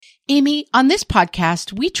Amy, on this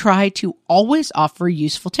podcast, we try to always offer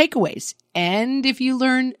useful takeaways. And if you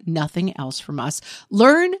learn nothing else from us,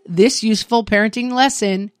 learn this useful parenting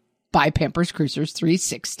lesson by Pampers Cruisers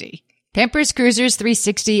 360. Pampers Cruisers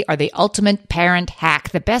 360 are the ultimate parent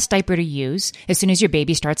hack, the best diaper to use as soon as your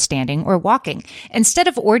baby starts standing or walking. Instead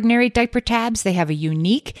of ordinary diaper tabs, they have a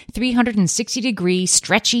unique 360-degree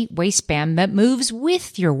stretchy waistband that moves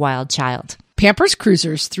with your wild child. Pampers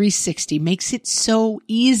Cruisers 360 makes it so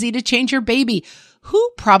easy to change your baby,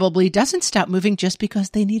 who probably doesn't stop moving just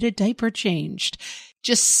because they need a diaper changed.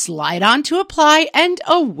 Just slide on to apply and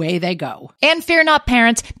away they go. And fear not,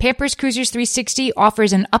 parents, Pampers Cruisers 360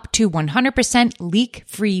 offers an up to 100%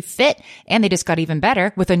 leak-free fit, and they just got even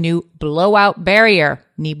better with a new blowout barrier.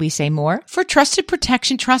 Need we say more? For trusted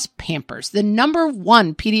protection, trust Pampers, the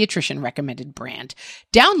 #1 pediatrician recommended brand.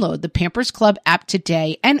 Download the Pampers Club app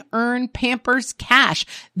today and earn Pampers Cash.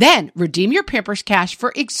 Then redeem your Pampers Cash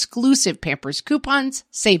for exclusive Pampers coupons,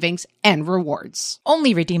 savings, and rewards.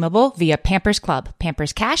 Only redeemable via Pampers Club.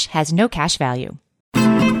 Pampers Cash has no cash value.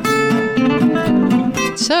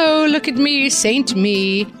 So look at me, Saint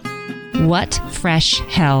me. What fresh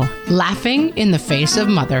hell? Laughing in the face of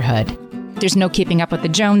motherhood. There's no keeping up with the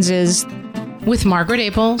Joneses. With Margaret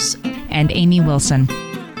Aples and Amy Wilson.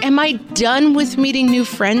 Am I done with meeting new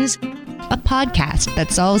friends? A podcast that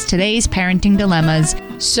solves today's parenting dilemmas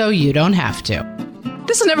so you don't have to.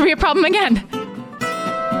 This will never be a problem again.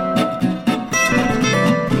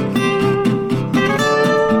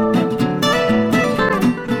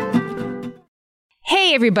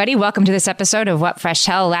 Hey everybody, welcome to this episode of What Fresh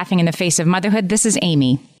Hell, Laughing in the Face of Motherhood. This is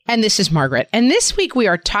Amy. And this is Margaret. And this week we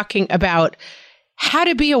are talking about how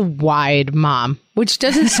to be a wide mom, which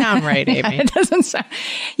doesn't sound right, Amy. It doesn't sound.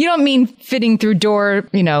 You don't mean fitting through door,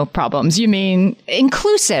 problems. You mean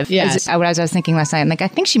inclusive. Yes. Is what I was thinking last night. I'm like, I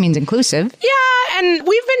think she means inclusive. Yeah. And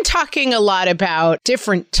we've been talking a lot about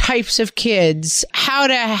different types of kids, how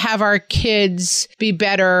to have our kids be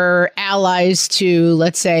better allies to,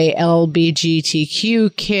 let's say,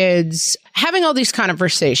 LGBTQ kids, having all these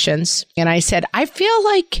conversations. And I said, I feel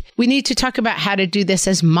like we need to talk about how to do this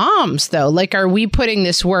as moms, though. Like, are we putting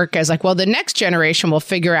this work as like, well, the next generation will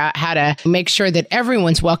figure out how to make sure that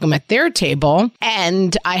everyone's welcome at their table.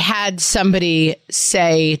 And I had somebody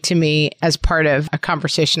say to me as part of a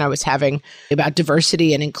conversation I was having about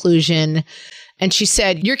diversity and inclusion, and she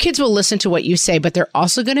said, your kids will listen to what you say, but they're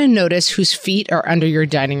also going to notice whose feet are under your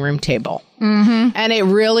dining room table. Mm-hmm. And it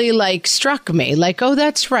really struck me like, oh,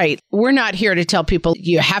 that's right. We're not here to tell people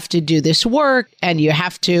you have to do this work and you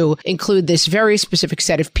have to include this very specific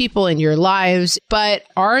set of people in your lives. But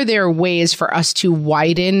are there ways for us to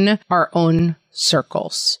widen our own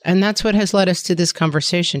circles? And that's what has led us to this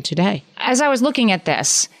conversation today. As I was looking at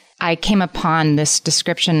this, I came upon this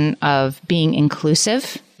description of being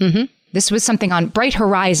inclusive. Mm-hmm. This was something on Bright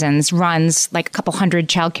Horizons, runs like a couple hundred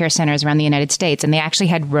childcare centers around the United States, and they actually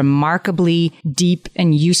had remarkably deep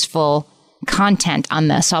and useful content on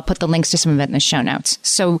this. So I'll put the links to some of it in the show notes.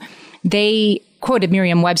 So they quoted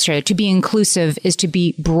Merriam-Webster, to be inclusive is to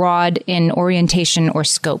be broad in orientation or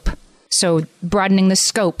scope. So broadening the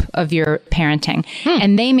scope of your parenting.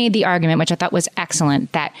 And they made the argument, which I thought was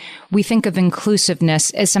excellent, that we think of inclusiveness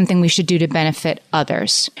as something we should do to benefit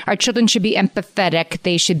others. Our children should be empathetic.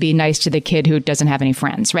 They should be nice to the kid who doesn't have any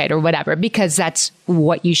friends, right? Or whatever, because that's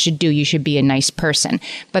what you should do. You should be a nice person.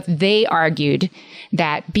 But they argued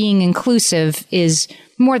that being inclusive is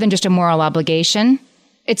more than just a moral obligation.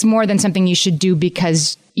 It's more than something you should do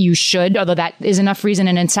because you should, although that is enough reason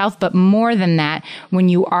in itself. But more than that, when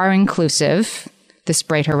you are inclusive, this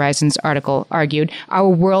Bright Horizons article argued, our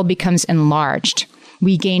world becomes enlarged.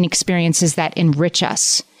 We gain experiences that enrich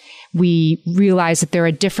us. We realize that there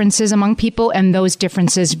are differences among people, and those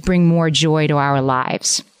differences bring more joy to our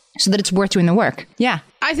lives. So that it's worth doing the work. Yeah.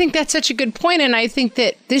 I think that's such a good point. And I think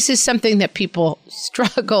that this is something that people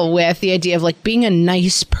struggle with. The idea of being a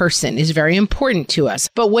nice person is very important to us.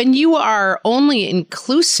 But when you are only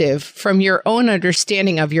inclusive from your own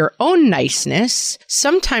understanding of your own niceness,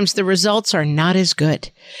 sometimes the results are not as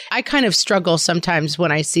good. I kind of struggle sometimes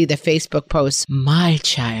when I see the Facebook posts, my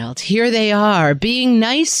child, here they are, being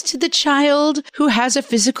nice to the child who has a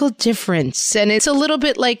physical difference. And it's a little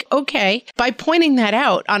bit like, okay, by pointing that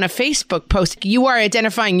out on a Facebook post, you are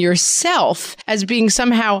identifying yourself as being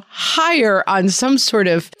somehow higher on some sort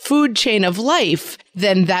of food chain of life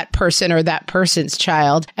than that person or that person's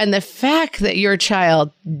child. And the fact that your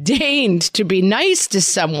child deigned to be nice to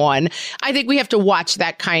someone, I think we have to watch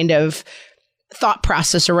that kind of thought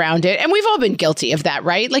process around it. And we've all been guilty of that,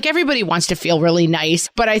 right? Like everybody wants to feel really nice,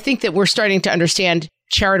 but I think that we're starting to understand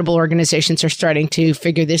charitable organizations are starting to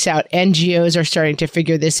figure this out. NGOs are starting to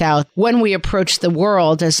figure this out. When we approach the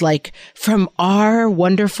world as like, from our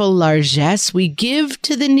wonderful largesse, we give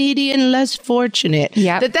to the needy and less fortunate.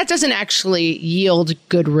 That doesn't actually yield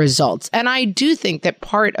good results. And I do think that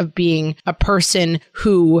part of being a person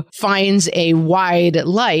who finds a wide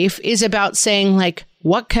life is about saying like,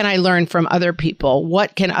 what can I learn from other people?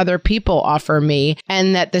 What can other people offer me?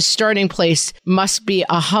 And that the starting place must be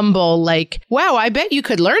a humble, like, wow, I bet you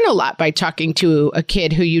could learn a lot by talking to a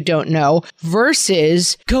kid who you don't know,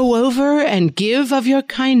 versus go over and give of your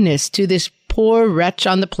kindness to this poor wretch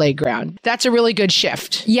on the playground. That's a really good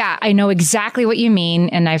shift. Yeah, I know exactly what you mean.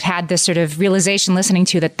 And I've had this sort of realization listening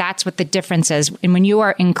to that that's what the difference is. And when you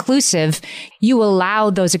are inclusive, you allow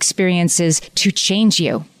those experiences to change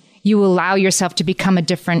you. You allow yourself to become a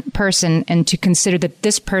different person and to consider that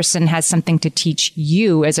this person has something to teach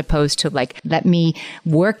you, as opposed to like, let me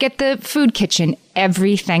work at the food kitchen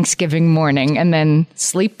every Thanksgiving morning and then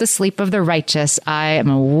sleep the sleep of the righteous. I am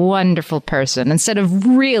a wonderful person, instead of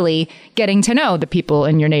really getting to know the people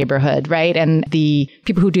in your neighborhood, right? And the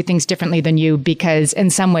people who do things differently than you, because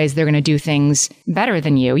in some ways they're going to do things better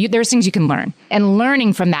than you. There's things you can learn, and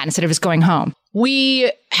learning from that instead of just going home. We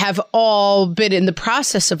have all been in the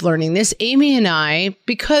process of learning this. Amy and I,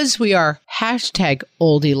 because we are hashtag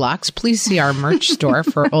Oldilocks, please see our merch store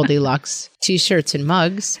for Oldilocks t-shirts and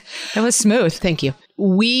mugs. That was smooth. Thank you.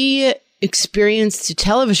 We experienced a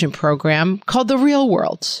television program called The Real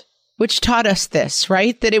World, which taught us this,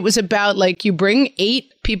 right? That it was about like you bring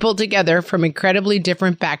 8 people together from incredibly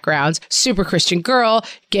different backgrounds, super Christian girl,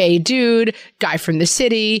 gay dude, guy from the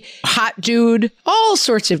city, hot dude, all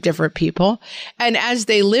sorts of different people. And as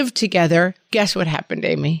they lived together, guess what happened,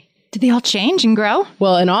 Amy? Did they all change and grow?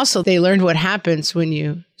 Well, and also they learned what happens when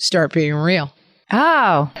you start being real.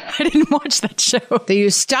 Oh, I didn't watch that show. That you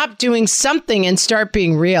stop doing something and start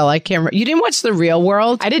being real. I can't remember. You didn't watch The Real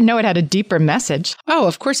World? I didn't know it had a deeper message. Oh,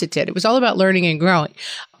 of course it did. It was all about learning and growing.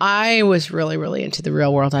 I was really, really into The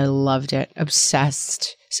Real World. I loved it.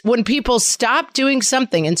 Obsessed. When people stop doing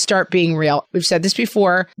something and start being real, we've said this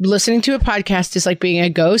before, listening to a podcast is like being a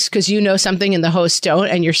ghost because you know something and the hosts don't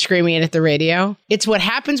and you're screaming it at the radio. It's what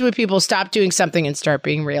happens when people stop doing something and start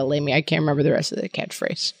being real, Amy. I can't remember the rest of the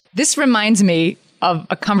catchphrase. This reminds me of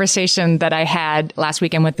a conversation that I had last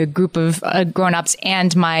weekend with a group of grown-ups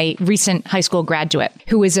and my recent high school graduate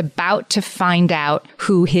who is about to find out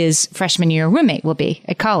who his freshman year roommate will be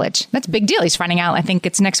at college. That's a big deal. He's finding out, I think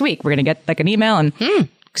it's next week. We're going to get like an email and...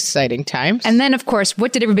 Exciting times. And then, of course,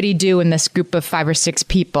 what did everybody do in this group of 5 or 6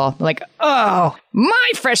 people? Like, oh,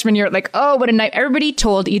 my freshman year, like, oh, what a night. Everybody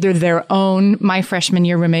told either their own, my freshman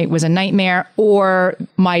year roommate was a nightmare, or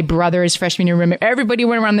my brother's freshman year roommate. Everybody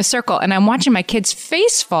went around the circle, and I'm watching my kid's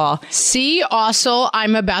face fall. See, also,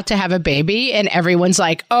 I'm about to have a baby, and everyone's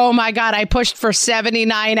like, oh my God, I pushed for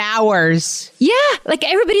 79 hours. Yeah, like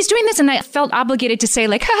everybody's doing this, and I felt obligated to say,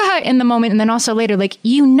 like, haha, in the moment, and then also later, like,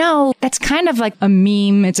 you know, that's kind of like a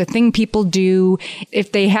meme. It's a thing people do.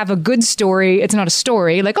 If they have a good story, it's not a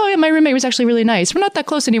story. Like, oh yeah, my roommate was actually really nice. We're not that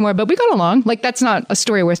close anymore, but we got along. Like, that's not a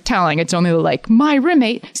story worth telling. It's only like, my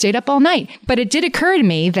roommate stayed up all night. But it did occur to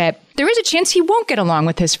me that there is a chance he won't get along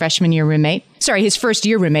with his freshman year roommate. Sorry, his first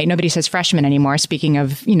year roommate. Nobody says freshman anymore. Speaking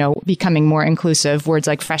of, you know, becoming more inclusive, words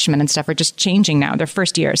like freshman and stuff are just changing now. They're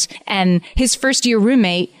first years. And his first year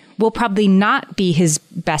roommate will probably not be his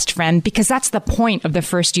best friend, because that's the point of the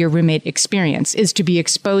first year roommate experience, is to be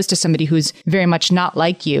exposed to somebody who's very much not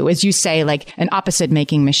like you. As you say, like an opposite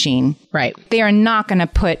making machine. Right. They are not going to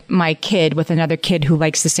put my kid with another kid who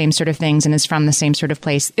likes the same sort of things and is from the same sort of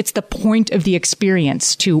place. It's the point of the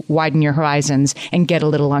experience to widen your horizons and get a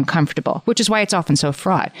little uncomfortable, which is why it's often so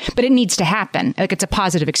fraught. But it needs to happen. Like, it's a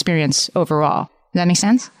positive experience overall. Does that make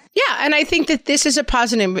sense? Yeah, and I think that this is a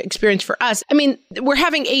positive experience for us. I mean, we're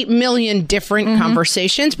having 8 million different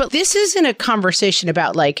conversations, but this isn't a conversation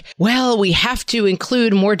about like, well, we have to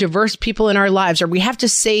include more diverse people in our lives, or we have to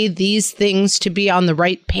say these things to be on the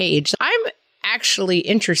right page. I'm actually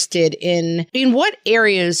interested in what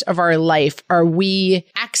areas of our life are we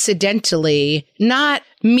accidentally not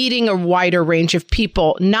meeting a wider range of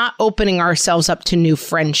people, not opening ourselves up to new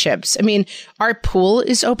friendships. I mean, our pool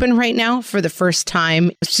is open right now for the first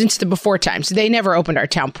time since the before times. They never opened our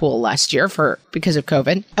town pool last year because of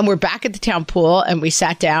COVID. And we're back at the town pool, and we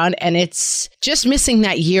sat down, and it's just missing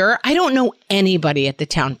that year. I don't know anybody at the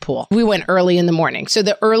town pool. We went early in the morning. So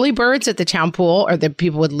the early birds at the town pool are the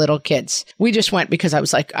people with little kids. We just went because I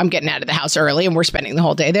was like, I'm getting out of the house early, and we're spending the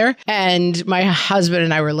whole day there. And my husband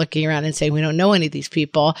and I were looking around and saying, we don't know any of these people.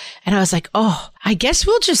 people. And I was like, oh, I guess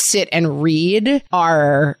we'll just sit and read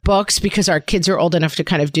our books because our kids are old enough to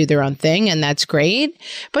kind of do their own thing. And that's great.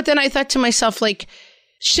 But then I thought to myself, like,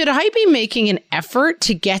 should I be making an effort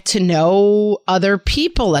to get to know other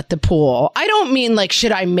people at the pool? I don't mean like,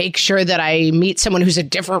 should I make sure that I meet someone who's a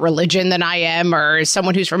different religion than I am or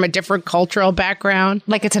someone who's from a different cultural background?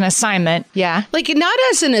 Like it's an assignment. Yeah. Like not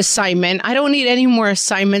as an assignment. I don't need any more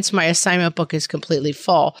assignments. My assignment book is completely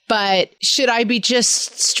full. But should I be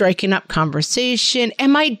just striking up conversation?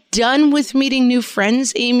 Am I done with meeting new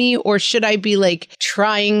friends, Amy? Or should I be like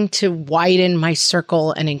trying to widen my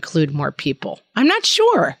circle and include more people? I'm not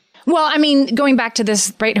sure. Well, I mean, going back to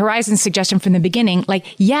this Bright Horizons suggestion from the beginning,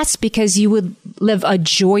 like, yes, because you would live a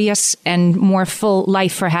joyous and more full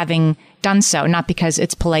life for having done so, not because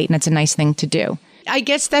it's polite and it's a nice thing to do. I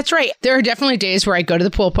guess that's right. There are definitely days where I go to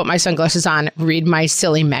the pool, put my sunglasses on, read my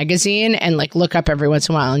silly magazine, and like look up every once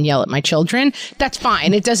in a while and yell at my children. That's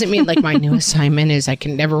fine. It doesn't mean like my new assignment is I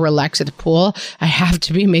can never relax at the pool. I have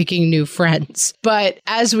to be making new friends. But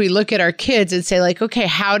as we look at our kids and say like, okay,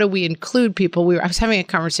 how do we include people? I was having a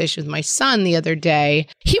conversation with my son the other day.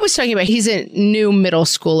 He was talking about he's a new middle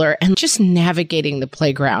schooler and just navigating the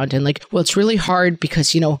playground and like, well, it's really hard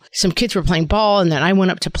because, you know, some kids were playing ball and then I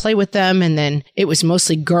went up to play with them and then it was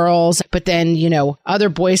mostly girls, but then, you know, other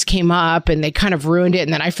boys came up and they kind of ruined it.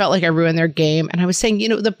 And then I felt like I ruined their game. And I was saying, you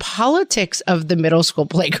know, the politics of the middle school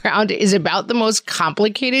playground is about the most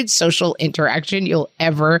complicated social interaction you'll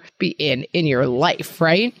ever be in your life,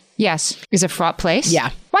 right? Yes. Is a fraught place.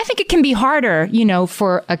 Yeah. Well, I think it can be harder, you know,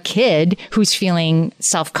 for a kid who's feeling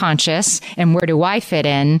self-conscious and where do I fit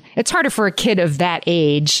in? It's harder for a kid of that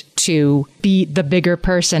age to be the bigger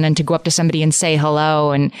person and to go up to somebody and say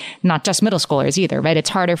hello, and not just middle schoolers either, right? It's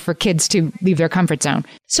harder for kids to leave their comfort zone.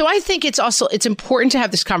 So I think it's important to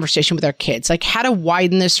have this conversation with our kids, like how to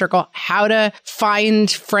widen the circle, how to find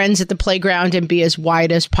friends at the playground and be as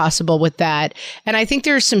wide as possible with that. And I think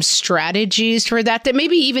there are some strategies for that may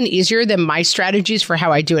be even easier than my strategies for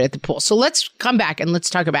how I do it at the pool. So let's come back and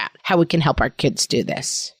let's talk about how we can help our kids do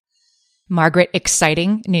this. Margaret,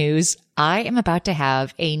 exciting news. I am about to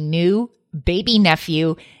have a new baby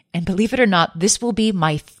nephew. And believe it or not, this will be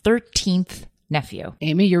my 13th nephew.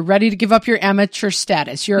 Amy, you're ready to give up your amateur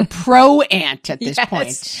status. You're a pro aunt at this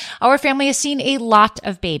point. Our family has seen a lot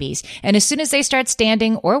of babies. And as soon as they start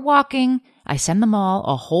standing or walking, I send them all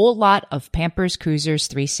a whole lot of Pampers Cruisers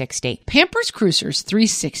 360. Pampers Cruisers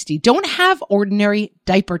 360 don't have ordinary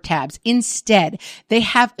diaper tabs. Instead, they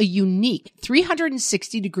have a unique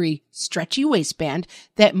 360-degree stretchy waistband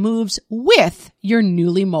that moves with your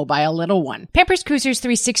newly mobile little one. Pampers Cruisers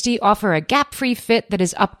 360 offer a gap-free fit that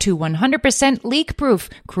is up to 100% leak-proof.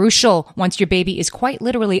 Crucial once your baby is quite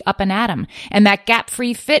literally up and at 'em. And that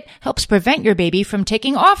gap-free fit helps prevent your baby from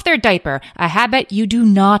taking off their diaper, a habit you do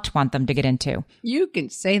not want them to get into. You can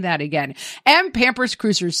say that again. And Pampers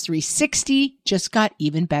Cruisers 360 just got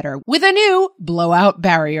even better with a new blowout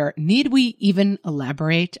barrier. Need we even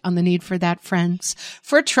elaborate on the need for that, friends?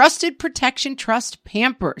 For trusted protection, trust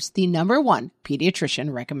Pampers, the #1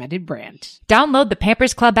 pediatrician recommended brand. Download the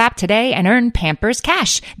Pampers Club app today and earn Pampers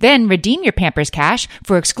Cash. Then redeem your Pampers Cash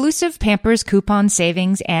for exclusive Pampers coupon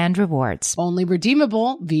savings and rewards. Only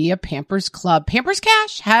redeemable via Pampers Club. Pampers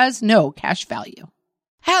Cash has no cash value.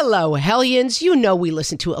 Hello, Hellions. You know we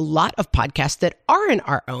listen to a lot of podcasts that aren't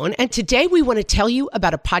our own, and today we want to tell you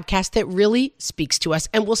about a podcast that really speaks to us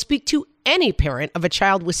and will speak to any parent of a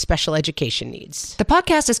child with special education needs. The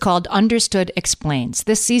podcast is called Understood Explains.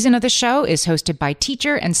 This season of the show is hosted by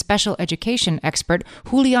teacher and special education expert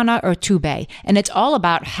Juliana Urtubey, and it's all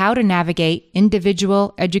about how to navigate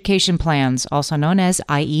individual education plans, also known as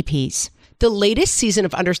IEPs. The latest season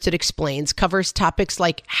of Understood Explains covers topics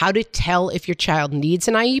like how to tell if your child needs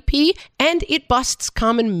an IEP, and it busts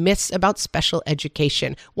common myths about special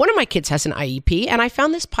education. One of my kids has an IEP, and I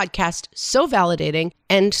found this podcast so validating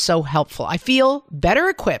and so helpful. I feel better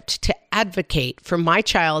equipped to advocate for my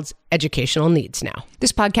child's educational needs now.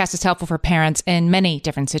 This podcast is helpful for parents in many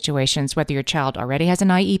different situations, whether your child already has an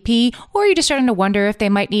IEP or you're just starting to wonder if they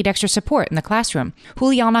might need extra support in the classroom.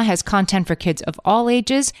 Juliana has content for kids of all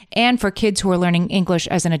ages and for kids who are learning English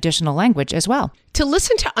as an additional language as well. To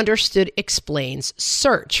listen to Understood Explains,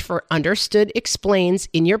 search for Understood Explains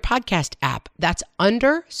in your podcast app. That's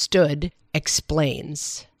Understood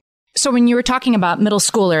Explains. So when you were talking about middle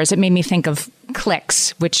schoolers, it made me think of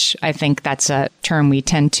cliques, which I think that's a term we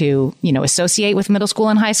tend to, associate with middle school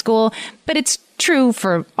and high school. But it's true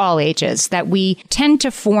for all ages that we tend to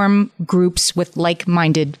form groups with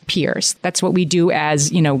like-minded peers. That's what we do as,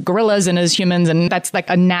 gorillas and as humans. And that's like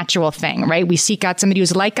a natural thing, right? We seek out somebody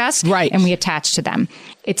who's like us, right, and we attach to them.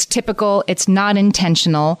 It's typical. It's not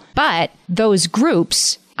intentional. But those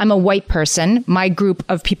groups, I'm a white person. My group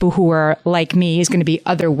of people who are like me is going to be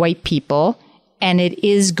other white people. And it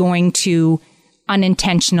is going to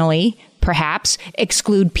unintentionally, perhaps,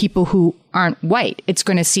 exclude people who aren't white. It's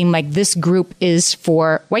going to seem like this group is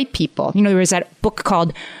for white people. You know, there was that book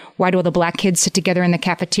called Why Do All the Black Kids Sit Together in the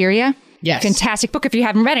Cafeteria? Yes. Fantastic book if you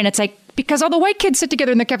haven't read it. And it's like, because all the white kids sit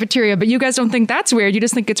together in the cafeteria, but you guys don't think that's weird. You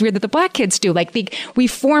just think it's weird that the black kids do. Like we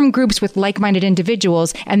form groups with like-minded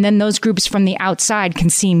individuals, and then those groups from the outside can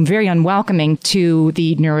seem very unwelcoming to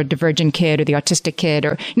the neurodivergent kid or the autistic kid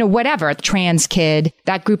or, you know, whatever, the trans kid.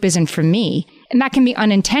 That group isn't for me. And that can be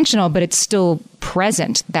unintentional, but it's still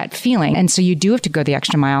present, that feeling. And so you do have to go the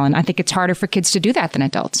extra mile. And I think it's harder for kids to do that than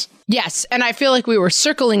adults. Yes. And I feel like we were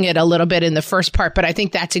circling it a little bit in the first part, but I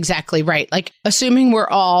think that's exactly right. Like, assuming we're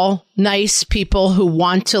all nice people who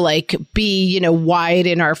want to like be, you know, wide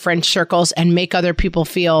in our friend circles and make other people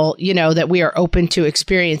feel, you know, that we are open to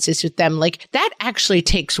experiences with them. Like, that actually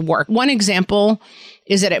takes work. One example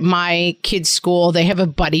is that at my kids' school, they have a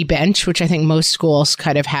buddy bench, which I think most schools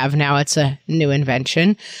kind of have now. It's a new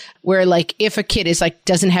invention where like if a kid is like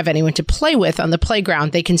doesn't have anyone to play with on the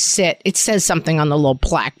playground, they can sit. It says something on the little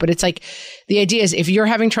plaque, but it's like the idea is if you're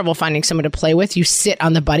having trouble finding someone to play with, you sit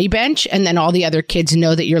on the buddy bench and then all the other kids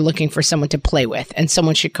know that you're looking for someone to play with and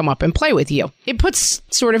someone should come up and play with you. It puts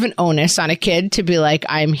sort of an onus on a kid to be like,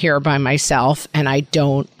 I'm here by myself and I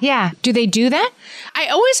don't. Yeah. Do they do that? I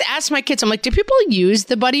always ask my kids, I'm like, do people use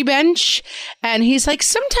the buddy bench? And he's like,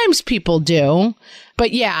 sometimes people do.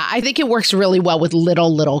 But yeah, I think it works really well with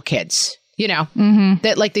little kids, you know,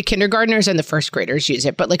 that like the kindergartners and the first graders use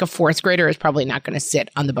it. But like a fourth grader is probably not going to sit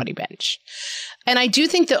on the buddy bench. And I do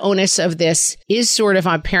think the onus of this is sort of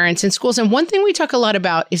on parents and schools. And one thing we talk a lot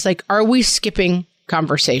about is like, are we skipping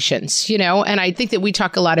conversations, you know? And I think that we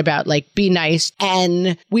talk a lot about like, be nice.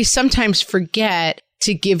 And we sometimes forget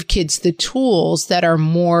to give kids the tools that are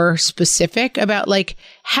more specific about like,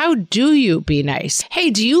 how do you be nice? Hey,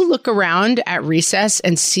 do you look around at recess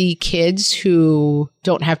and see kids who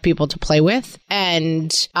don't have people to play with?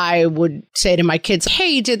 And I would say to my kids,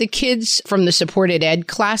 hey, do the kids from the supported ed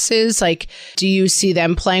classes, like, do you see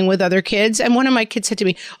them playing with other kids? And one of my kids said to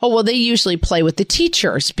me, oh, well, they usually play with the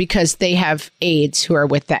teachers because they have aides who are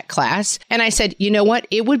with that class. And I said, you know what?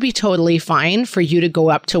 It would be totally fine for you to go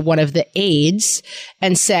up to one of the aides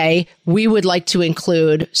and say, we would like to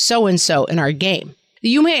include so-and-so in our game.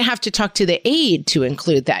 You may have to talk to the aide to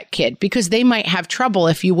include that kid because they might have trouble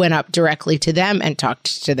if you went up directly to them and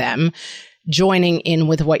talked to them, joining in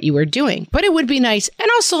with what you were doing. But it would be nice. And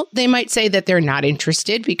also, they might say that they're not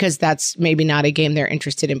interested because that's maybe not a game they're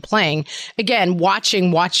interested in playing. Again,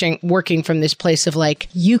 watching, working from this place of like,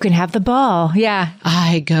 you can have the ball. Yeah.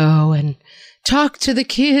 I go and talk to the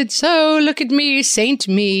kids. Oh, look at me, saint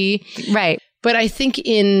me. Right. But I think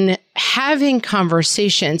in having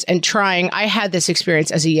conversations and trying, I had this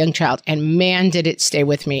experience as a young child and man, did it stay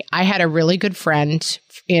with me. I had a really good friend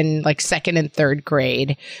in like second and third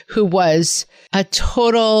grade who was a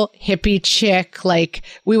total hippie chick. Like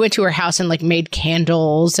we went to her house and like made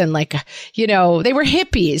candles and like, you know, they were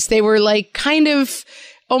hippies. They were like kind of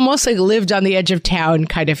almost like lived on the edge of town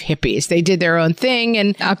kind of hippies. They did their own thing.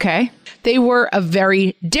 And okay. They were a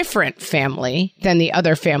very different family than the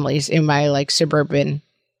other families in my like suburban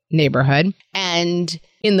neighborhood. And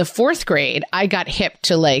in the fourth grade, I got hip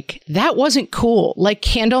to like, that wasn't cool. Like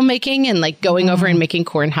candle making and like going over and making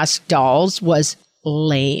corn husk dolls was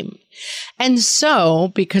lame. And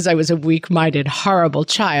so, because I was a weak-minded, horrible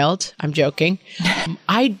child, I'm joking,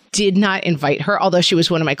 I did not invite her, although she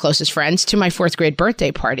was one of my closest friends, to my fourth grade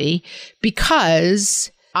birthday party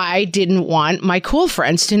because I didn't want my cool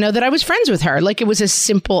friends to know that I was friends with her. Like it was as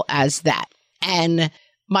simple as that. And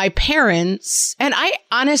my parents, and I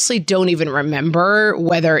honestly don't even remember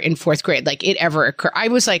whether in fourth grade, like it ever occurred. I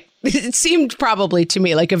was like, it seemed probably to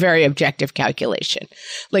me like a very objective calculation.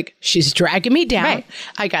 Like she's dragging me down. Right.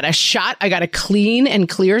 I got a clean and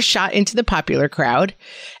clear shot into the popular crowd.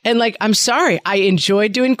 And like, I'm sorry, I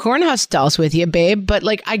enjoyed doing corn husk dolls with you, babe, but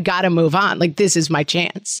like, I gotta move on. Like, this is my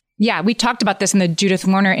chance. Yeah, we talked about this in the Judith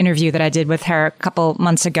Warner interview that I did with her a couple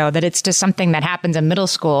months ago, that it's just something that happens in middle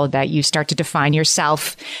school, that you start to define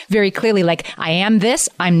yourself very clearly. Like, I am this,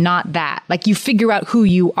 I'm not that. Like, you figure out who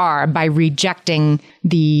you are by rejecting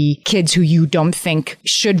the kids who you don't think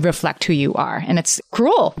should reflect who you are. And it's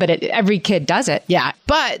cruel, but every kid does it. Yeah.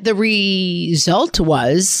 But the result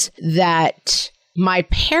was that my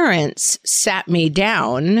parents sat me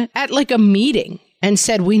down at like a meeting and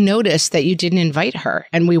said, we noticed that you didn't invite her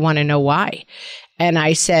and we want to know why. And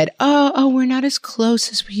I said, oh, we're not as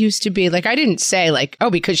close as we used to be. Like, I didn't say like,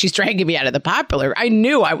 oh, because she's dragging me out of the popular. I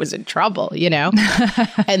knew I was in trouble, you know?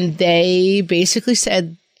 And they basically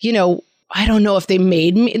said, you know, I don't know if they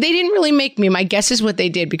made me. They didn't really make me. My guess is what they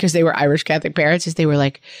did, because they were Irish Catholic parents, is they were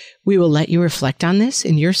like, we will let you reflect on this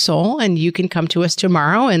in your soul, and you can come to us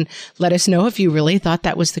tomorrow and let us know if you really thought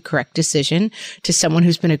that was the correct decision to someone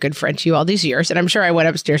who's been a good friend to you all these years. And I'm sure I went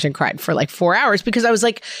upstairs and cried for like 4 hours, because I was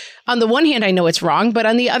like, on the one hand, I know it's wrong, but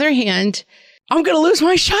on the other hand, I'm going to lose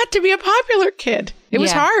my shot to be a popular kid. It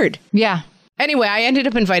was hard. Yeah. Anyway, I ended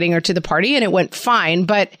up inviting her to the party and it went fine.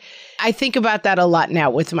 But I think about that a lot now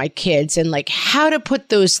with my kids, and like how to put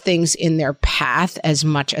those things in their path as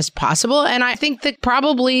much as possible. And I think that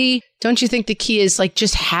probably, don't you think the key is like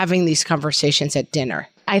just having these conversations at dinner?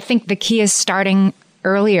 I think the key is starting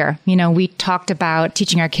earlier. You know, we talked about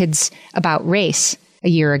teaching our kids about race a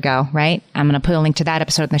year ago, right? I'm going to put a link to that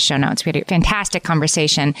episode in the show notes. We had a fantastic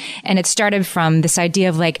conversation. And it started from this idea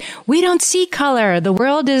of like, we don't see color. The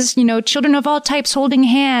world is, you know, children of all types holding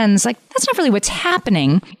hands. Like, that's not really what's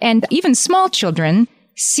happening. And even small children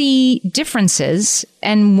see differences.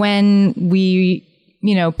 And when we,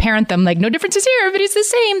 you know, parent them like, no differences here, everybody's the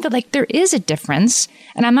same. They're like, there is a difference.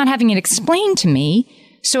 And I'm not having it explained to me.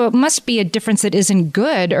 So it must be a difference that isn't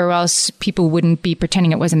good, or else people wouldn't be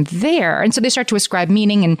pretending it wasn't there. And so they start to ascribe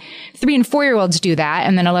meaning, and 3 and 4-year-olds do that.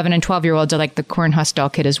 And then 11 and 12-year-olds are like, the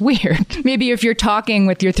Cornhusker kid is weird. Maybe if you're talking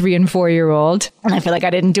with your 3 and 4-year-old, and I feel like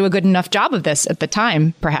I didn't do a good enough job of this at the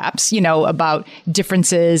time, perhaps, you know, about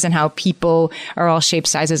differences and how people are all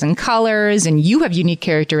shapes, sizes, and colors, and you have unique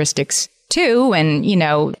characteristics too. And, you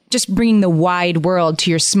know, just bringing the wide world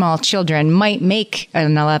to your small children might make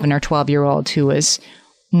an 11 or 12-year-old who is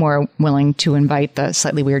more willing to invite the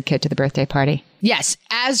slightly weird kid to the birthday party. Yes,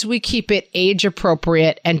 as we keep it age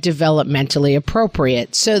appropriate and developmentally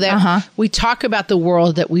appropriate, so that we talk about the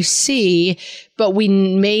world that we see, but we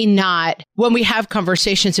may not, when we have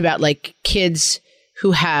conversations about like kids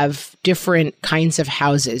who have different kinds of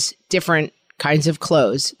houses, different kinds of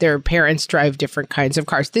clothes, their parents drive different kinds of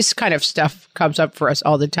cars. This kind of stuff comes up for us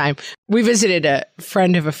all the time. We visited a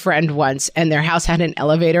friend of a friend once, and their house had an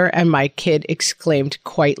elevator, and my kid exclaimed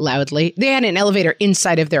quite loudly. They had an elevator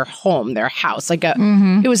inside of their home, their house, like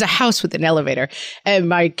it was a house with an elevator. And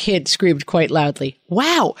my kid screamed quite loudly,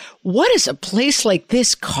 wow, what does a place like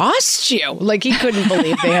this cost you? Like, he couldn't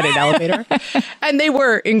believe they had an elevator. And they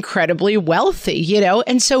were incredibly wealthy, you know?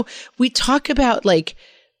 And so we talk about like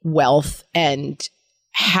wealth and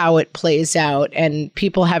how it plays out, and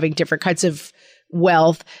people having different kinds of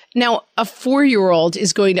wealth. Now, a 4-year-old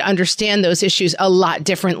is going to understand those issues a lot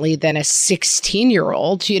differently than a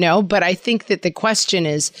 16-year-old, you know, but I think that the question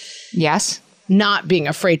is, yes, not being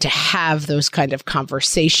afraid to have those kind of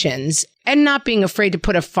conversations, and not being afraid to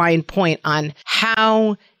put a fine point on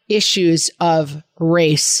how issues of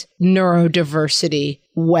race, neurodiversity,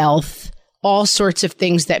 wealth, all sorts of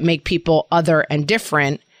things that make people other and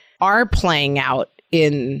different are playing out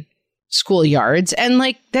in schoolyards, and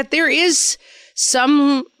like that there is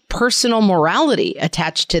some personal morality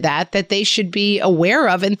attached to that they should be aware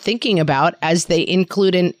of and thinking about as they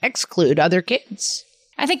include and exclude other kids.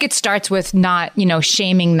 I think it starts with not, you know,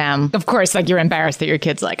 shaming them. Of course, like, you're embarrassed that your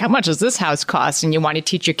kid's like, how much does this house cost? And you want to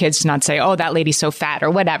teach your kids to not say, oh, that lady's so fat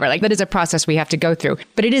or whatever. Like, that is a process we have to go through.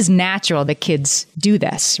 But it is natural that kids do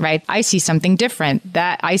this, right? I see something different,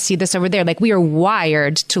 that I see this over there. Like, we are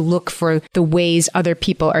wired to look for the ways other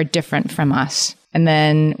people are different from us. And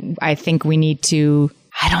then I think we need to,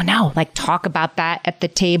 I don't know, like, talk about that at the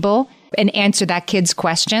table and answer that kid's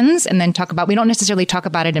questions, and then talk about, we don't necessarily talk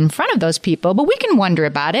about it in front of those people, but we can wonder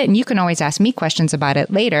about it, and you can always ask me questions about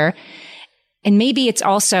it later. And maybe it's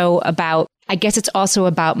also about, I guess it's also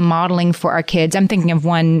about modeling for our kids. I'm thinking of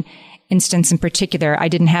one instance in particular. I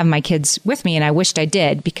didn't have my kids with me, and I wished I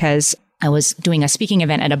did, because I was doing a speaking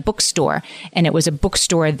event at a bookstore, and it was a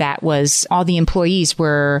bookstore that was, all the employees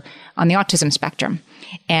were on the autism spectrum.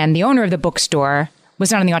 And the owner of the bookstore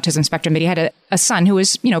was not on the autism spectrum, but he had a son who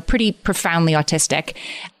was, you know, pretty profoundly autistic.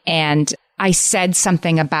 And I said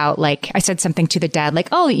something about, like, I said something to the dad, like,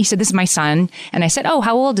 oh, he said, this is my son. And I said, oh,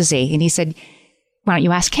 how old is he? And he said, why don't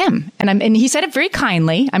you ask him? And he said it very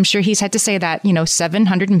kindly. I'm sure he's had to say that, you know,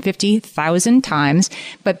 750,000 times.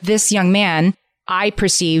 But this young man, I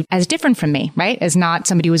perceived as different from me, right? As not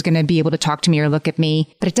somebody who was going to be able to talk to me or look at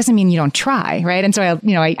me, but it doesn't mean you don't try, right? And so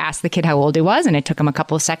I asked the kid how old he was, and it took him a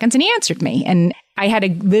couple of seconds, and he answered me. And I had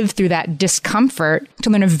to live through that discomfort to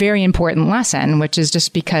learn a very important lesson, which is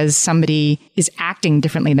just because somebody is acting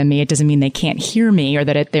differently than me, it doesn't mean they can't hear me, or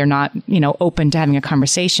that they're not, you know, open to having a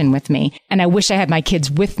conversation with me. And I wish I had my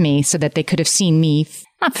kids with me so that they could have seen me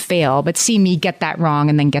not fail, but see me get that wrong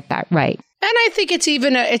and then get that right. And I think it's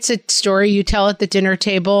it's a story you tell at the dinner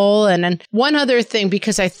table. And then one other thing,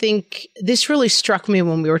 because I think this really struck me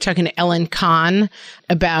when we were talking to Ellen Kahn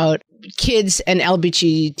about kids and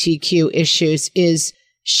LGBTQ issues, is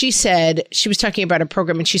she said, she was talking about a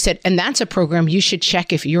program and she said, and that's a program you should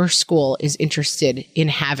check if your school is interested in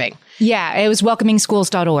having. Yeah, it was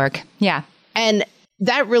welcomingschools.org. Yeah. And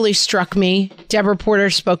that really struck me. Deborah Porter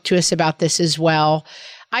spoke to us about this as well.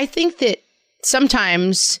 I think that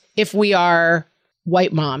sometimes if we are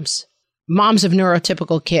white moms of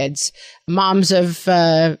neurotypical kids, moms of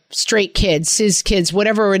straight kids, cis kids,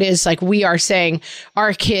 whatever it is, like we are saying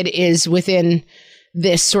our kid is within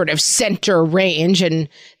this sort of center range, and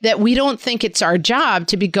that we don't think it's our job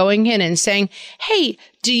to be going in and saying, hey,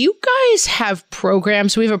 do you guys have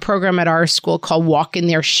programs? We have a program at our school called Walk in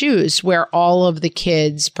Their Shoes, where all of the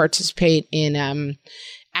kids participate in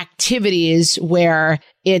activities where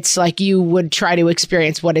it's like you would try to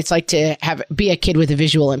experience what it's like to be a kid with a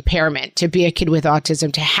visual impairment, to be a kid with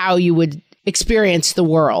autism, to how you would experience the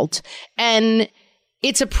world. And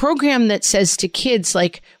it's a program that says to kids,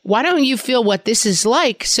 like, why don't you feel what this is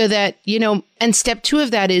like so that, and step 2 of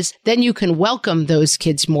that is then you can welcome those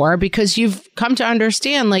kids more because you've come to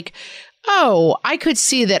understand, like, oh, I could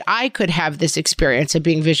see that I could have this experience of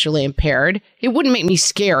being visually impaired. It wouldn't make me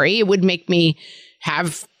scary. It would make me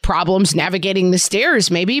have problems navigating the stairs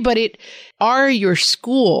maybe, but are your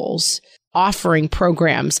schools offering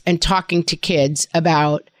programs and talking to kids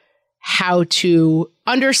about how to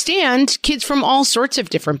understand kids from all sorts of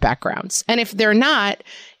different backgrounds? And if they're not,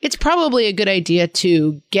 it's probably a good idea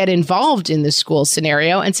to get involved in the school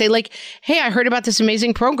scenario and say, like, hey, I heard about this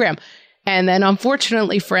amazing program. And then,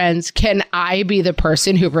 unfortunately, friends, can I be the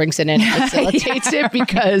person who brings it in and facilitates it?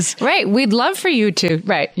 Because right, we'd love for you to.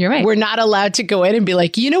 Right, you're right. We're not allowed to go in and be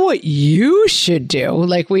like, you know what you should do?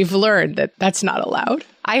 Like, we've learned that that's not allowed.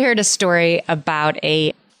 I heard a story about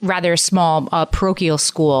a rather small parochial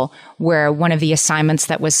school where one of the assignments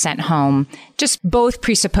that was sent home just both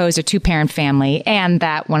presupposed a 2-parent family and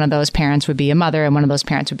that one of those parents would be a mother and one of those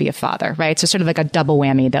parents would be a father, right? So sort of like a double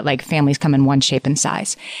whammy that like families come in one shape and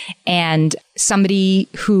size. And somebody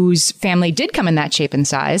whose family did come in that shape and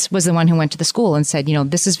size was the one who went to the school and said,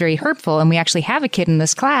 this is very hurtful. And we actually have a kid in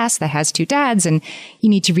this class that has 2 dads and you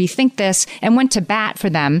need to rethink this, and went to bat for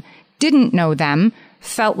them, didn't know them,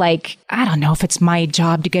 felt like, I don't know if it's my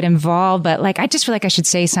job to get involved, but like, I just feel like I should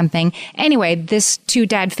say something. Anyway, this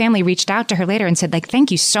 2-dad family reached out to her later and said, like, thank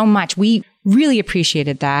you so much. We really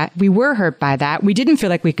appreciated that. We were hurt by that. We didn't feel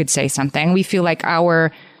like we could say something. We feel like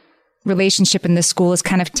our relationship in this school is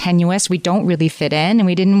kind of tenuous. We don't really fit in, and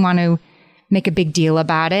we didn't want to make a big deal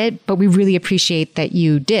about it, but we really appreciate that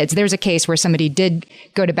you did. So there's a case where somebody did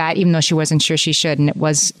go to bat, even though she wasn't sure she should, and it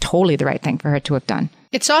was totally the right thing for her to have done.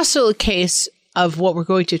 It's also a case of what we're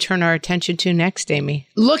going to turn our attention to next, Amy.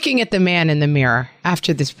 Looking at the man in the mirror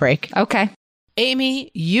after this break. Okay. Amy,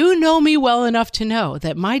 you know me well enough to know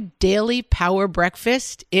that my daily power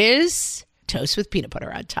breakfast is toast with peanut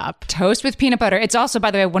butter on top. Toast with peanut butter. It's also, by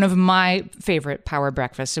the way, one of my favorite power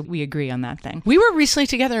breakfasts. So we agree on that thing. We were recently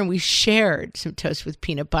together and we shared some toast with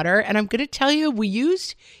peanut butter. And I'm going to tell you, we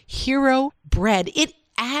used Hero bread. It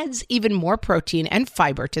adds even more protein and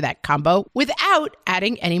fiber to that combo without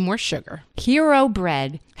adding any more sugar. Hero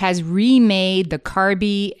Bread has remade the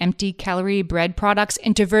carby, empty-calorie bread products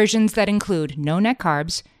into versions that include no net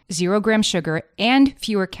carbs, 0-gram sugar, and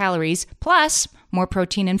fewer calories, plus more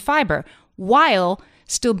protein and fiber, while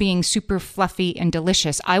still being super fluffy and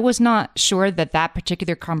delicious. I was not sure that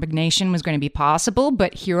particular combination was going to be possible,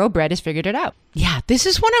 but Hero Bread has figured it out. Yeah, this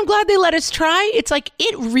is one I'm glad they let us try. It's like,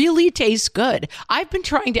 it really tastes good. I've been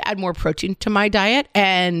trying to add more protein to my diet,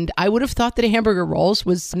 and I would have thought that a hamburger rolls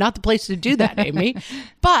was not the place to do that, Amy.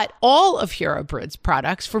 But all of Hero Bread's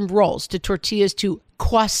products, from rolls to tortillas to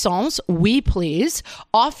croissants, we please,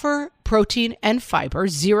 offer protein and fiber,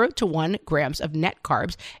 0 to 1 grams of net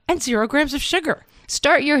carbs, and 0 grams of sugar.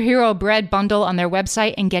 Start your Hero Bread bundle on their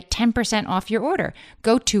website and get 10% off your order.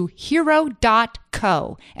 Go to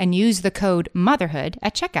hero.co and use the code motherhood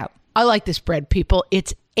at checkout. I like this bread, people.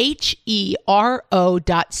 It's HERO.co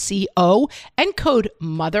and code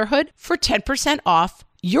motherhood for 10% off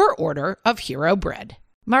your order of Hero Bread.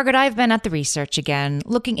 Margaret, I've been at the research again,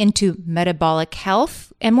 looking into metabolic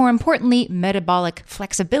health and, more importantly, metabolic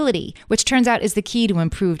flexibility, which turns out is the key to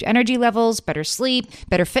improved energy levels, better sleep,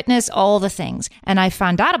 better fitness, all the things. And I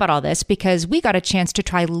found out about all this because we got a chance to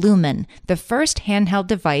try Lumen, the first handheld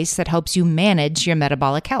device that helps you manage your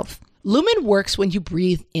metabolic health. Lumen works when you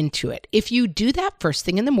breathe into it. If you do that first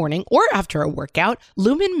thing in the morning or after a workout,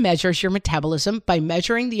 Lumen measures your metabolism by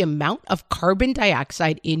measuring the amount of carbon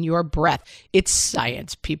dioxide in your breath. It's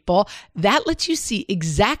science, people. That lets you see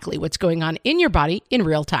exactly what's going on in your body in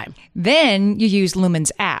real time. Then you use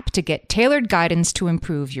Lumen's app to get tailored guidance to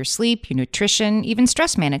improve your sleep, your nutrition, even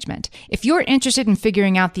stress management. If you're interested in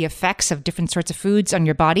figuring out the effects of different sorts of foods on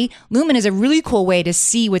your body, Lumen is a really cool way to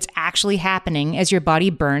see what's actually happening as your body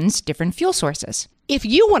burns different fuel sources. If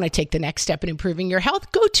you want to take the next step in improving your health,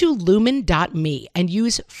 go to lumen.me and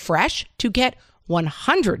use FRESH to get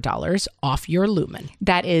 $100 off your Lumen.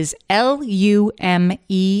 That is LUMEN.ME.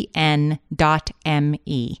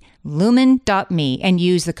 Lumen.me, and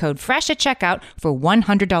use the code FRESH at checkout for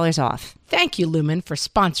 $100 off. Thank you, Lumen, for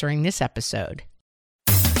sponsoring this episode.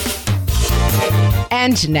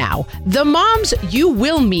 And now, the moms you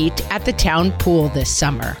will meet at the town pool this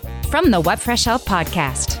summer. From the What Fresh Health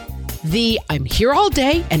podcast. The I'm here all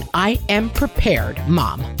day and I am prepared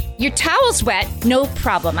mom. Your towel's wet? No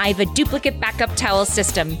problem. I have a duplicate backup towel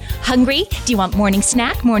system. Hungry? Do you want morning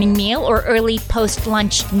snack, morning meal, or early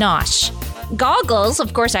post-lunch nosh? Goggles?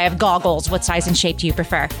 Of course I have goggles. What size and shape do you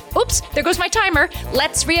prefer? Oops, there goes my timer.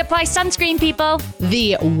 Let's reapply sunscreen, people.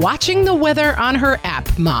 The watching the weather on her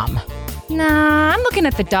app mom. Nah, I'm looking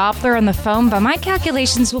at the Doppler on the phone, but my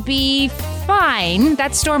calculations will be fine.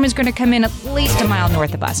 That storm is going to come in at least a mile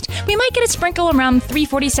north of us. We might get a sprinkle around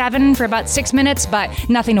 3:47 for about 6 minutes, but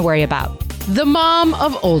nothing to worry about. The mom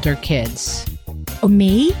of older kids. Oh,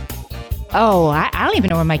 me? Oh, I don't even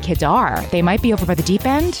know where my kids are. They might be over by the deep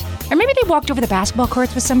end. Or maybe they walked over the basketball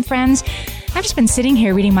courts with some friends. I've just been sitting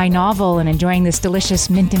here reading my novel and enjoying this delicious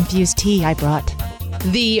mint-infused tea I brought.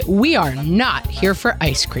 The we are not here for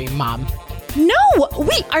ice cream mom. No,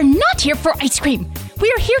 we are not here for ice cream.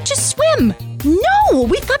 We are here to swim. No,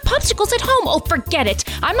 we've got popsicles at home. Oh, forget it.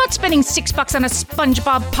 I'm not spending $6 on a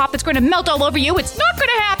SpongeBob pop that's going to melt all over you. It's not going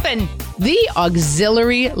to happen. The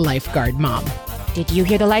auxiliary lifeguard mom. Did you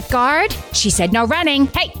hear the lifeguard? She said no running.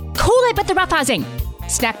 Hey, cool it with the roughhousing.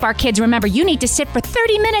 Snack bar kids, remember, you need to sit for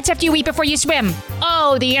 30 minutes after you eat before you swim.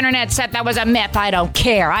 Oh, the internet said that was a myth. I don't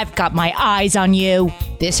care. I've got my eyes on you.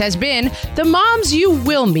 This has been the moms you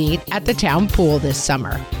will meet at the town pool this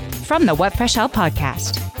summer. From the What Fresh Health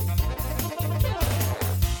podcast.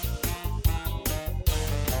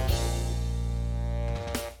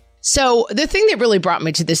 So the thing that really brought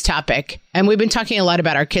me to this topic, and we've been talking a lot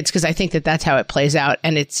about our kids because I think that that's how it plays out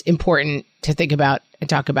and it's important to think about and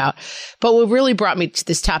talk about. But what really brought me to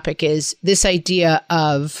this topic is this idea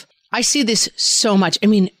of, I see this so much. I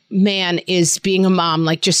mean, man, is being a mom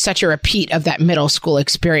like just such a repeat of that middle school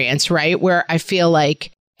experience, right? Where I feel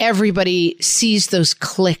like everybody sees those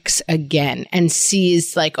cliques again and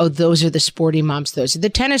sees like, oh, those are the sporty moms. Those are the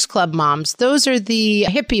tennis club moms. Those are the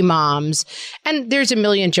hippie moms. And there's a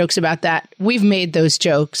million jokes about that. We've made those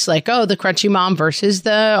jokes like, oh, the crunchy mom versus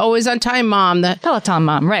the always on time mom, the Peloton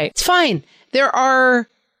mom, right? It's fine. There are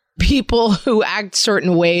people who act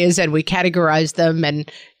certain ways and we categorize them.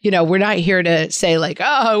 And, you know, we're not here to say like,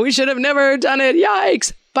 oh, we should have never done it.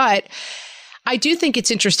 Yikes. But I do think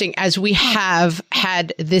it's interesting as we have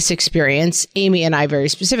had this experience, Amy and I very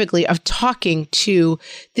specifically, of talking to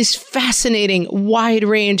this fascinating wide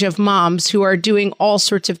range of moms who are doing all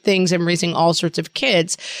sorts of things and raising all sorts of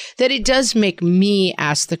kids, that it does make me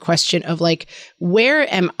ask the question of like,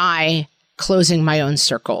 where am I closing my own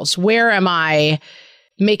circles? Where am I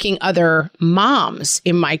making other moms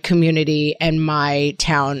in my community and my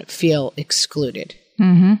town feel excluded?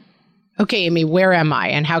 Mm-hmm. Okay, Amy, where am I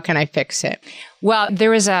and how can I fix it? Well, there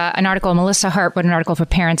was an article, Melissa Hart wrote an article for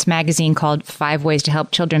Parents Magazine called 5 Ways to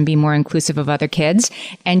Help Children Be More Inclusive of Other Kids.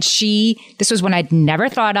 And this was one I'd never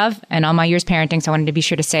thought of. And all my years parenting, so I wanted to be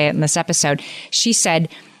sure to say it in this episode. She said,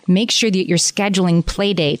 make sure that you're scheduling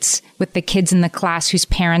play dates with the kids in the class whose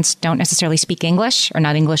parents don't necessarily speak English or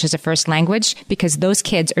not English as a first language, because those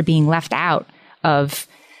kids are being left out of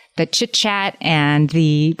the chit chat and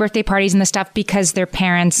the birthday parties and the stuff because their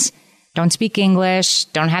parents don't speak English,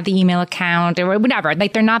 don't have the email account or whatever.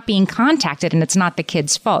 Like they're not being contacted and it's not the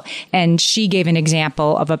kid's fault. And she gave an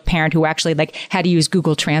example of a parent who actually like had to use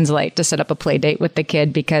Google Translate to set up a play date with the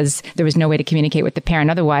kid because there was no way to communicate with the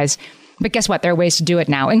parent otherwise. But guess what? There are ways to do it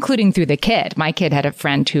now, including through the kid. My kid had a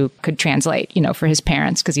friend who could translate, for his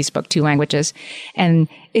parents because he spoke 2 languages. And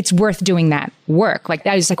it's worth doing that work. Like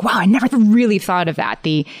I was like, wow, I never really thought of that.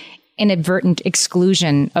 The inadvertent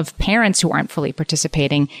exclusion of parents who aren't fully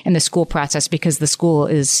participating in the school process because the school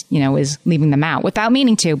is leaving them out without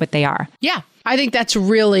meaning to, but they are. Yeah, I think that's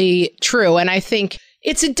really true. And I think,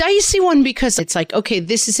 It's a dicey one because it's like, okay,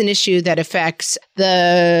 this is an issue that affects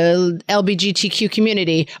the LGBTQ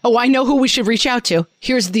community. Oh, I know who we should reach out to.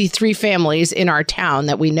 Here's the 3 families in our town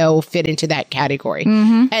that we know fit into that category.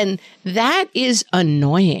 And that is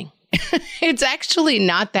annoying. It's actually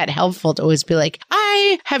not that helpful to always be like,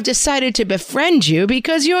 I have decided to befriend you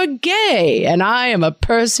because you're gay and I am a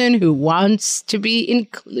person who wants to be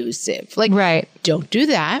inclusive. Like, Right. Don't do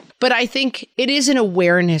that. But I think it is an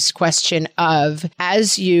awareness question of,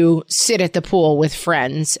 as you sit at the pool with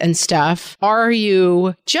friends and stuff, are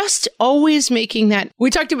you just always making that? We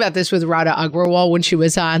talked about this with Radha Agrawal when she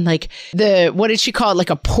was on, like what did she call it? Like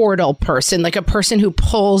a portal person, like a person who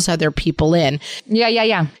pulls other people in.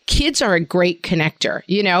 Yeah. Kids are a great connector,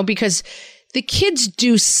 because the kids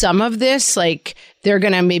do some of this, like they're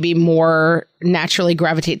going to maybe more naturally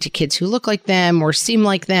gravitate to kids who look like them or seem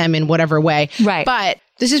like them in whatever way. Right. But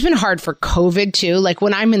this has been hard for COVID too. Like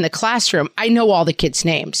when I'm in the classroom, I know all the kids'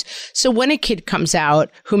 names. So when a kid comes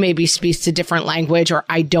out who maybe speaks a different language or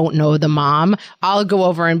I don't know the mom, I'll go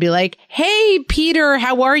over and be like, hey, Peter,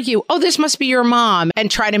 how are you? Oh, this must be your mom,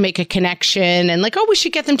 and try to make a connection and like, oh, we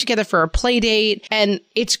should get them together for a play date. And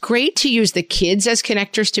it's great to use the kids as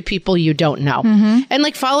connectors to people you don't know and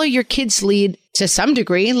like follow your kids' lead to some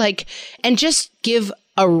degree, like, and just give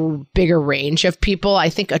a bigger range of people. I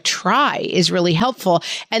think a try is really helpful.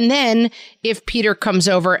 And then if Peter comes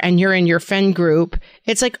over and you're in your friend group,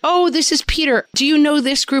 it's like, oh, this is Peter. Do you know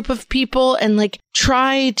this group of people? And like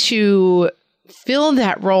try to fill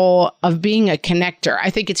that role of being a connector. I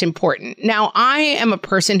think it's important. Now, I am a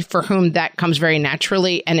person for whom that comes very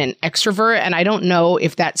naturally and an extrovert. And I don't know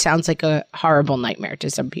if that sounds like a horrible nightmare to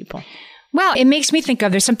some people. Well, it makes me think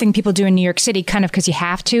of there's something people do in New York City kind of because you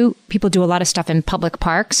have to. People do a lot of stuff in public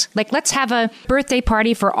parks. Like, let's have a birthday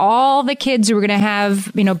party for all the kids who are going to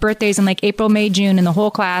have, birthdays in like April, May, June, and the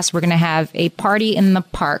whole class. We're going to have a party in the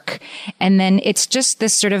park. And then it's just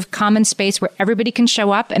this sort of common space where everybody can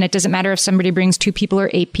show up. And it doesn't matter if somebody brings 2 people or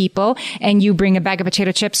 8 people and you bring a bag of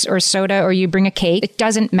potato chips or soda or you bring a cake. It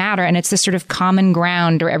doesn't matter. And it's this sort of common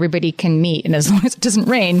ground where everybody can meet. And as long as it doesn't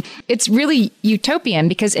rain, it's really utopian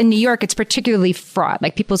because in New York, it's particularly fraught.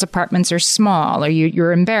 Like people's apartments are small or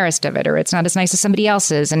you're embarrassed of it or it's not as nice as somebody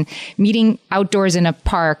else's. And meeting outdoors in a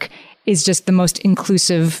park is just the most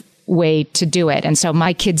inclusive way to do it. And so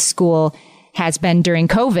my kids' school has been during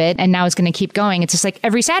COVID and now it's going to keep going. It's just like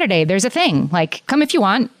every Saturday there's a thing. Like come if you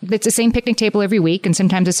want. It's the same picnic table every week. And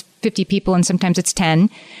sometimes it's 50 people and sometimes it's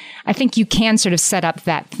 10. I think you can sort of set up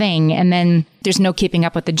that thing and then there's no keeping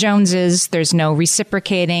up with the Joneses. There's no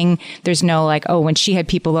reciprocating. There's no like, oh, when she had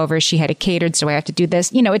people over, she had it catered, so I have to do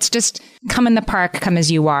this. It's just come in the park, come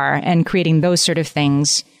as you are, and creating those sort of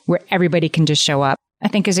things where everybody can just show up, I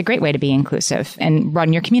think is a great way to be inclusive and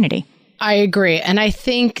run your community. I agree. And I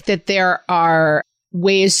think that there are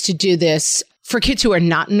ways to do this for kids who are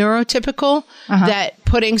not neurotypical, that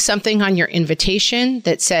putting something on your invitation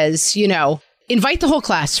that says, invite the whole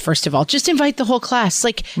class, first of all. Just invite the whole class.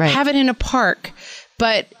 Like, have it in a park.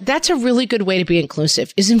 But that's a really good way to be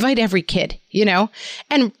inclusive, is invite every kid,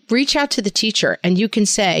 and reach out to the teacher. And you can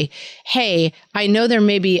say, hey, I know there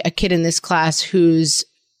may be a kid in this class whose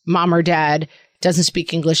mom or dad doesn't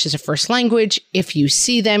speak English as a first language. If you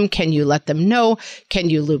see them, can you let them know? Can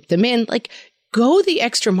you loop them in? Like, go the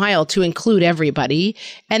extra mile to include everybody.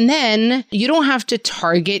 And then you don't have to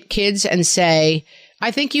target kids and say, I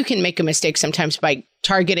think you can make a mistake sometimes by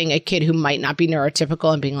targeting a kid who might not be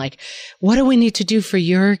neurotypical and being like, what do we need to do for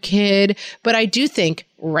your kid? But I do think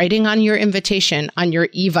writing on your invitation, on your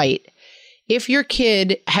Evite, if your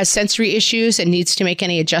kid has sensory issues and needs to make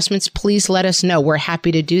any adjustments, please let us know. We're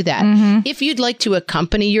happy to do that. If you'd like to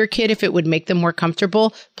accompany your kid, if it would make them more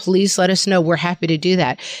comfortable, please let us know. We're happy to do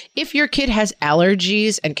that. If your kid has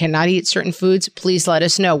allergies and cannot eat certain foods, please let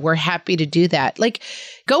us know. We're happy to do that. Like,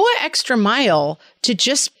 go an extra mile to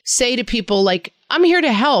just say to people like, I'm here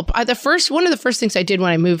to help. One of the first things I did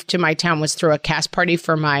when I moved to my town was throw a cast party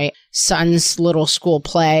for my son's little school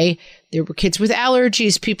play. There were kids with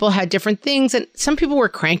allergies. People had different things. And some people were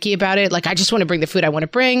cranky about it. Like, I just want to bring the food I want to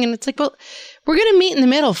bring. And it's like, well, we're going to meet in the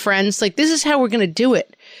middle, friends. Like, this is how we're going to do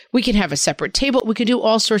it. We can have a separate table. We can do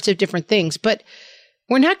all sorts of different things. But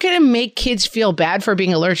we're not going to make kids feel bad for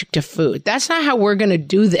being allergic to food. That's not how we're going to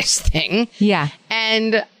do this thing. Yeah.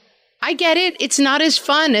 And I get it. It's not as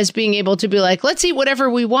fun as being able to be like, let's eat whatever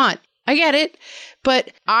we want. I get it.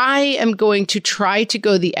 But I am going to try to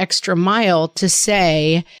go the extra mile to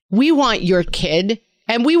say, we want your kid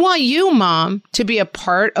and we want you, Mom, to be a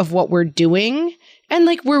part of what we're doing. And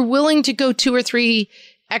like, we're willing to go 2 or 3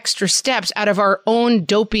 extra steps out of our own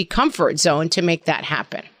dopey comfort zone to make that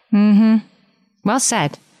happen. Well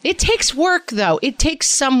said. It takes work, though. It takes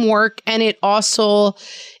some work, and it also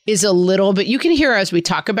is a little bit, you can hear as we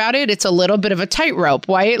talk about it, it's a little bit of a tightrope,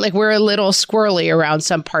 right? Like we're a little squirrely around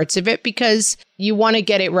some parts of it because you want to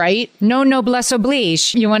get it right. No noblesse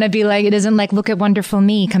oblige. You want to be like, it isn't like, look at wonderful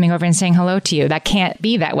me coming over and saying hello to you. That can't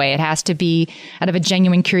be that way. It has to be out of a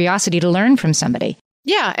genuine curiosity to learn from somebody.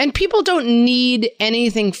 Yeah, and people don't need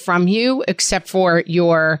anything from you except for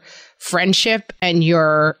your friendship and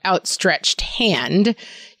your outstretched hand,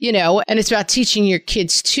 you know, and it's about teaching your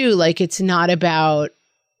kids too. Like, it's not about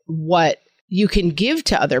what you can give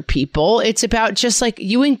to other people. It's about just like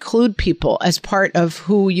you include people as part of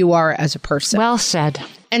who you are as a person. Well said.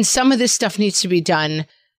 And some of this stuff needs to be done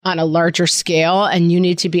on a larger scale, and you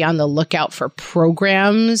need to be on the lookout for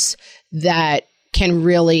programs that can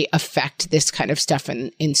really affect this kind of stuff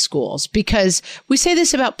in schools. Because we say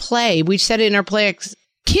this about play. We said it in our play.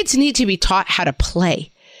 Kids need to be taught how to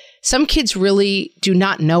play. Some kids really do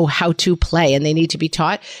not know how to play, and they need to be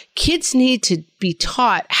taught. Kids need to be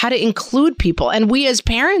taught how to include people. And we as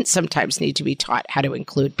parents sometimes need to be taught how to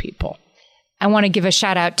include people. I want to give a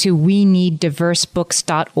shout out to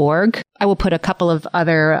weneeddiversebooks.org. I will put a couple of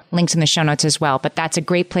other links in the show notes as well, but that's a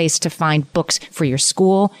great place to find books for your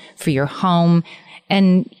school, for your home,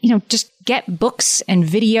 and, you know, just get books and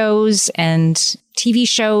videos and TV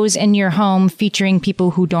shows in your home featuring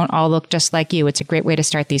people who don't all look just like you. It's a great way to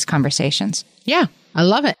start these conversations. Yeah, I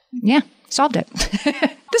love it. Yeah, solved it.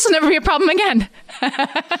 This will never be a problem again.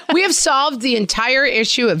 We have solved the entire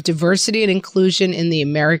issue of diversity and inclusion in the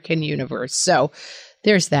American universe. So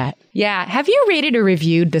there's that. Yeah. Have you rated or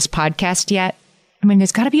reviewed this podcast yet? I mean,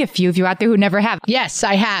 there's got to be a few of you out there who never have. Yes,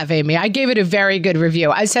 I have, Amy. I gave it a very good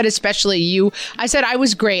review. I said especially you. I said I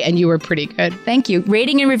was great and you were pretty good. Thank you.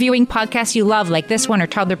 Rating and reviewing podcasts you love, like this one or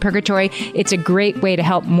Toddler Purgatory, it's a great way to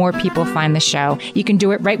help more people find the show. You can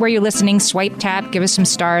do it right where you're listening. Swipe, tap, give us some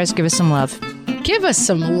stars, give us some love. Give us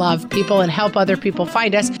some love, people, and help other people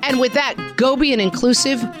find us. And with that, go be an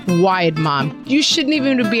inclusive, wide mom. You shouldn't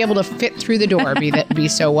even be able to fit through the door, be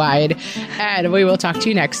so wide. And we will talk to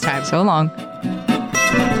you next time. So long.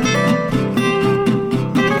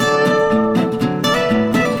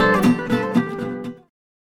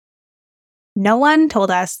 No one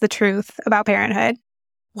told us the truth about parenthood.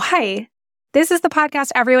 Why? This is the podcast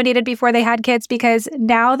everyone needed before they had kids, because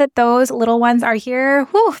now that those little ones are here,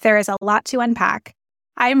 there is a lot to unpack.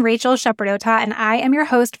 I'm Rachel Shepardota, and I am your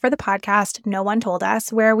host for the podcast No One Told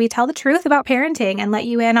Us, where we tell the truth about parenting and let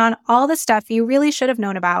you in on all the stuff you really should have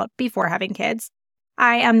known about before having kids.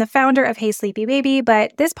 I am the founder of Hey Sleepy Baby,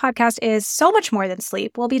 but this podcast is so much more than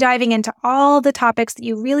sleep. We'll be diving into all the topics that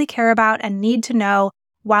you really care about and need to know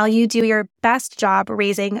while you do your best job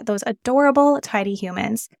raising those adorable tiny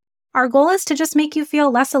humans. Our goal is to just make you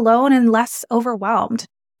feel less alone and less overwhelmed.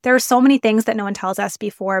 There are so many things that no one tells us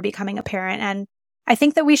before becoming a parent, and I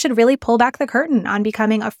think that we should really pull back the curtain on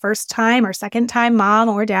becoming a first-time or second-time mom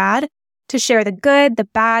or dad to share the good, the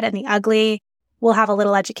bad, and the ugly. We'll have a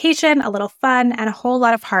little education, a little fun, and a whole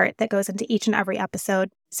lot of heart that goes into each and every episode.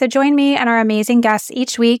 So join me and our amazing guests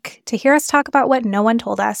each week to hear us talk about what no one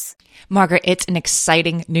told us. Margaret, it's an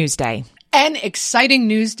exciting news day. An exciting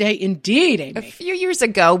news day indeed, Amy. A few years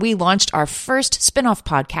ago, we launched our first spin-off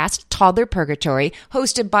podcast, Toddler Purgatory,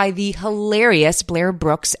 hosted by the hilarious Blair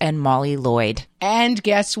Brooks and Molly Lloyd. And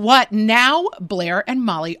guess what? Now Blair and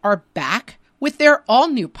Molly are back with their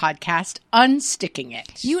all-new podcast, Unsticking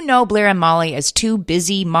It. You know Blair and Molly as two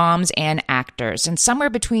busy moms and actors, and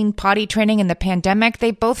somewhere between potty training and the pandemic,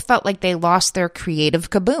 they both felt like they lost their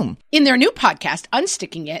creative kaboom. In their new podcast,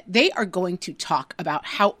 Unsticking It, they are going to talk about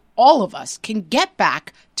how all of us can get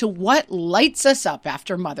back to what lights us up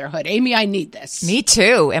after motherhood. Amy, I need this. Me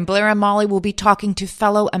too. And Blair and Molly will be talking to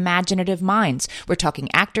fellow imaginative minds. We're talking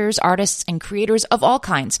actors, artists, and creators of all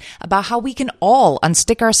kinds about how we can all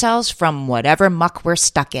unstick ourselves from whatever muck we're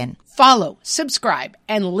stuck in. Follow, subscribe,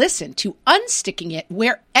 and listen to Unsticking It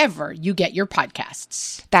wherever you get your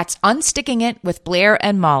podcasts. That's Unsticking It with Blair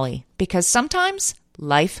and Molly, because sometimes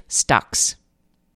life stucks.